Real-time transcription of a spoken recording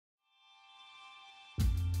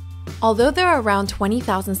Although there are around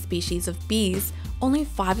 20,000 species of bees, only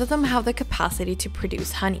 5 of them have the capacity to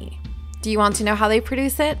produce honey. Do you want to know how they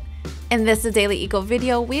produce it? In this The Daily Eco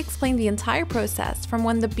video, we explain the entire process from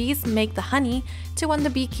when the bees make the honey to when the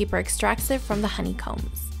beekeeper extracts it from the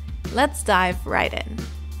honeycombs. Let's dive right in.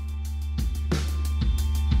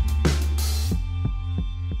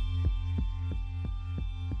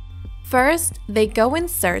 First, they go in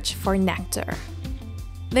search for nectar.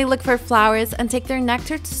 They look for flowers and take their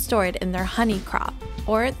nectar to store it in their honey crop,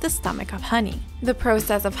 or the stomach of honey. The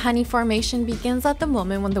process of honey formation begins at the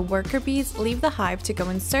moment when the worker bees leave the hive to go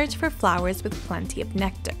in search for flowers with plenty of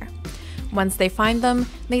nectar. Once they find them,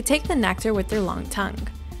 they take the nectar with their long tongue.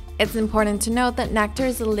 It's important to note that nectar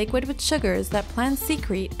is a liquid with sugars that plants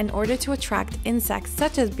secrete in order to attract insects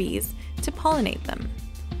such as bees to pollinate them.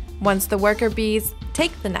 Once the worker bees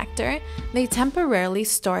take the nectar, they temporarily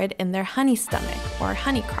store it in their honey stomach or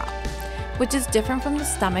honey crop, which is different from the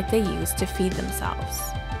stomach they use to feed themselves.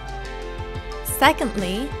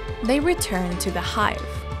 Secondly, they return to the hive.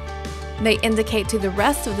 They indicate to the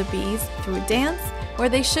rest of the bees through dance where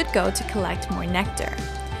they should go to collect more nectar.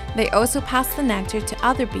 They also pass the nectar to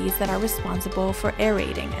other bees that are responsible for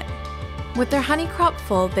aerating it. With their honey crop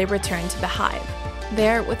full, they return to the hive.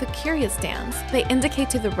 There, with a curious dance, they indicate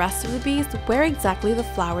to the rest of the bees where exactly the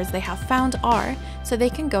flowers they have found are so they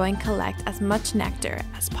can go and collect as much nectar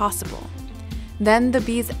as possible. Then the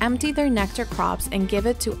bees empty their nectar crops and give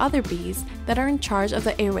it to other bees that are in charge of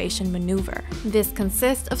the aeration maneuver. This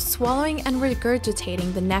consists of swallowing and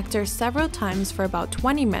regurgitating the nectar several times for about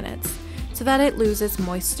 20 minutes so that it loses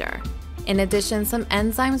moisture. In addition, some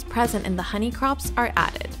enzymes present in the honey crops are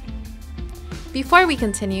added. Before we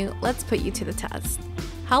continue, let's put you to the test.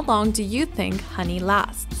 How long do you think honey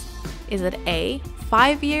lasts? Is it A,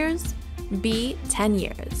 5 years, B, 10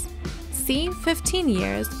 years, C, 15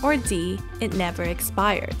 years, or D, it never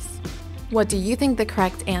expires? What do you think the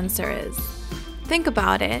correct answer is? Think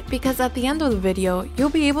about it, because at the end of the video, you'll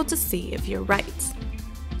be able to see if you're right.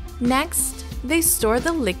 Next, they store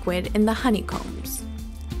the liquid in the honeycombs.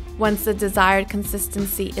 Once the desired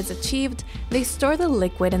consistency is achieved, they store the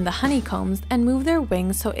liquid in the honeycombs and move their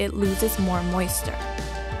wings so it loses more moisture.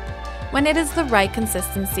 When it is the right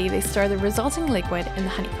consistency, they store the resulting liquid in the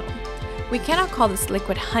honeycomb. We cannot call this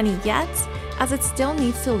liquid honey yet, as it still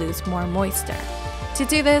needs to lose more moisture. To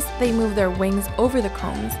do this, they move their wings over the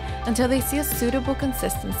combs until they see a suitable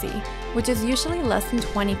consistency, which is usually less than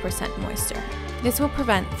 20% moisture. This will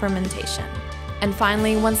prevent fermentation. And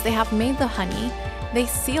finally, once they have made the honey, they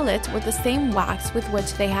seal it with the same wax with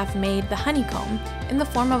which they have made the honeycomb in the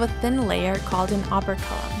form of a thin layer called an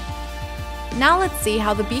operculum. Now let's see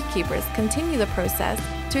how the beekeepers continue the process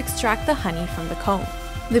to extract the honey from the comb.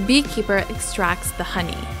 The beekeeper extracts the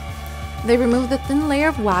honey. They remove the thin layer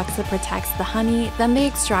of wax that protects the honey, then they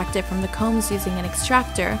extract it from the combs using an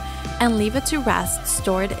extractor and leave it to rest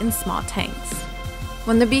stored in small tanks.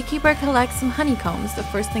 When the beekeeper collects some honeycombs, the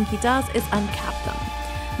first thing he does is uncap them.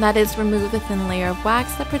 That is, remove the thin layer of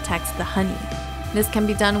wax that protects the honey. This can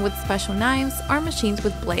be done with special knives or machines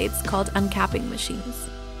with blades called uncapping machines.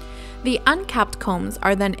 The uncapped combs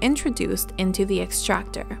are then introduced into the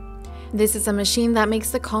extractor. This is a machine that makes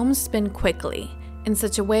the combs spin quickly, in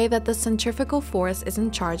such a way that the centrifugal force is in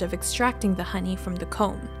charge of extracting the honey from the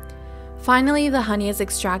comb. Finally, the honey is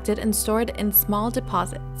extracted and stored in small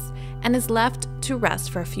deposits, and is left to rest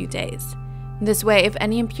for a few days. This way, if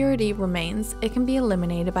any impurity remains, it can be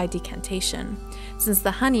eliminated by decantation, since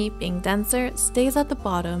the honey, being denser, stays at the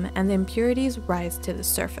bottom and the impurities rise to the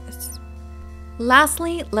surface.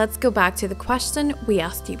 Lastly, let's go back to the question we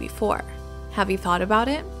asked you before. Have you thought about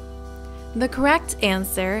it? The correct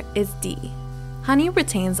answer is D. Honey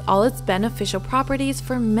retains all its beneficial properties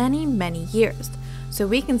for many, many years, so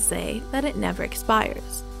we can say that it never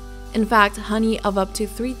expires. In fact, honey of up to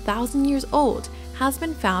 3,000 years old has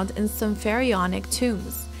been found in some pharaonic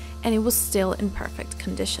tombs, and it was still in perfect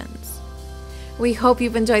conditions. We hope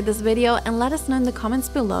you've enjoyed this video, and let us know in the comments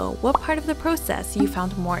below what part of the process you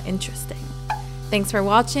found more interesting. Thanks for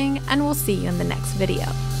watching, and we'll see you in the next video.